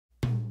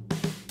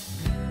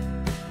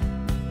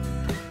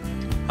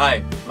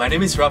Hi, my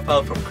name is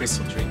Rafael from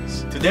Crystal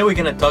Dreams. Today we're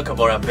going to talk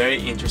about a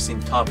very interesting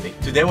topic.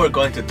 Today we're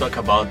going to talk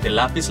about the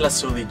lapis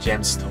lazuli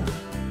gemstone.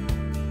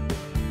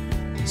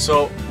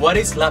 So, what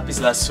is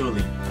lapis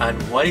lazuli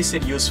and what is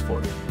it used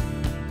for?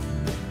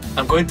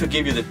 I'm going to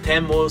give you the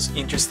 10 most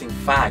interesting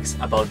facts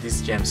about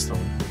this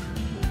gemstone.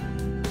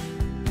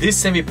 This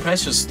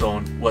semi-precious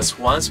stone was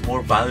once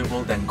more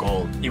valuable than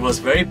gold. It was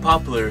very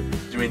popular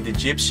during the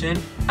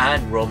Egyptian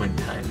and Roman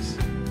times.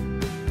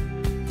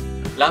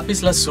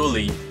 Lapis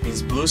lazuli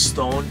means blue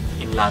stone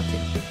in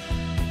Latin.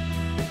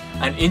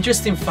 An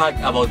interesting fact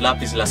about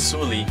lapis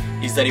lazuli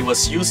is that it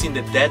was used in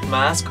the death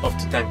mask of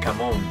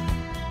Tutankhamun.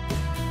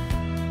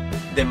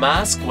 The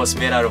mask was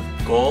made out of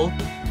gold,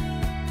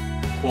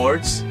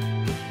 quartz,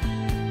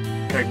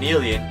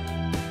 carnelian,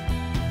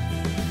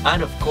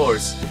 and of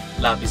course,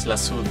 lapis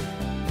lazuli.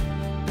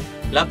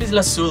 Lapis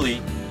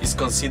lazuli is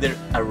considered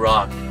a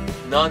rock,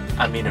 not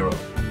a mineral.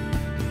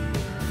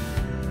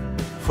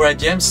 For a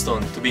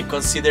gemstone to be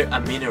considered a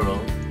mineral,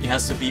 it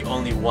has to be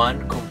only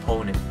one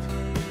component.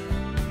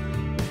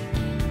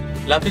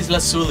 Lapis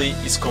lazuli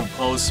is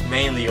composed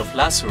mainly of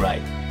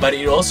lazurite, but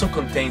it also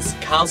contains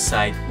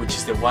calcite, which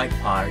is the white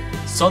part,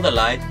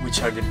 sodalite,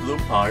 which are the blue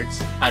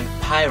parts, and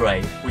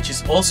pyrite, which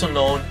is also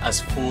known as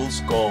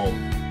fool's gold.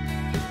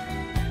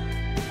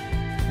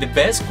 The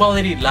best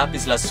quality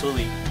lapis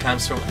lazuli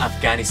comes from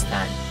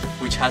Afghanistan,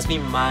 which has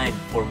been mined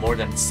for more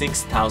than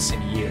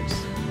 6,000 years.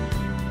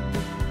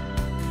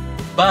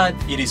 But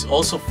it is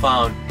also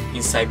found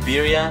in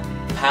Siberia,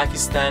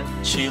 Pakistan,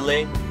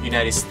 Chile,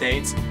 United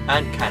States,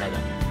 and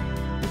Canada.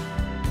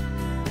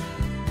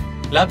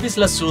 Lapis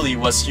lazuli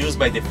was used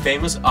by the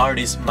famous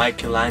artist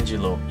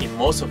Michelangelo in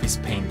most of his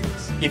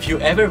paintings. If you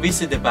ever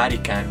visit the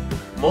Vatican,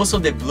 most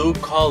of the blue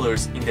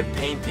colors in the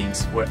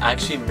paintings were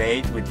actually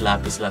made with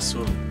lapis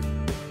lazuli.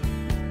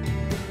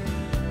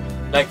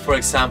 Like for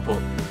example,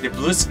 the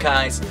blue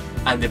skies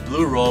and the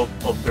blue robe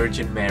of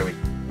Virgin Mary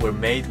were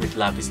made with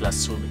lapis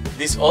lazuli.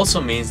 This also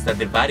means that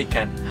the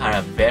Vatican had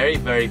a very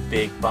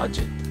big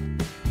budget.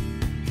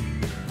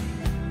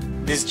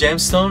 This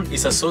gemstone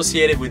is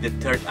associated with the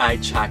third eye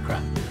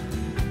chakra.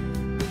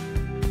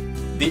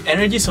 The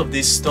energies of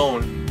this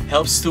stone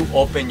helps to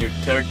open your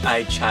third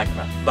eye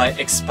chakra by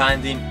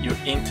expanding your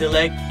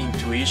intellect,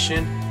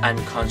 intuition, and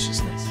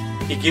consciousness.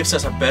 It gives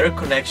us a better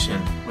connection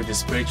with the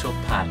spiritual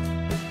path.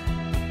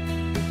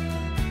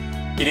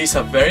 It is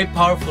a very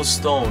powerful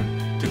stone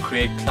to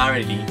create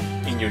clarity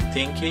in your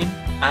thinking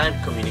and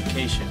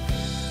communication.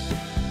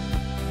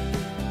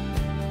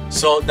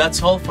 So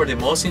that's all for the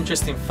most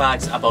interesting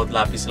facts about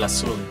lapis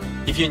lazuli.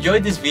 If you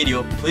enjoyed this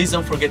video, please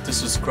don't forget to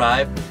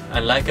subscribe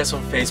and like us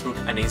on Facebook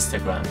and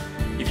Instagram.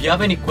 If you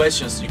have any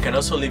questions, you can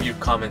also leave your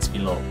comments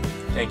below.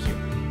 Thank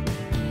you.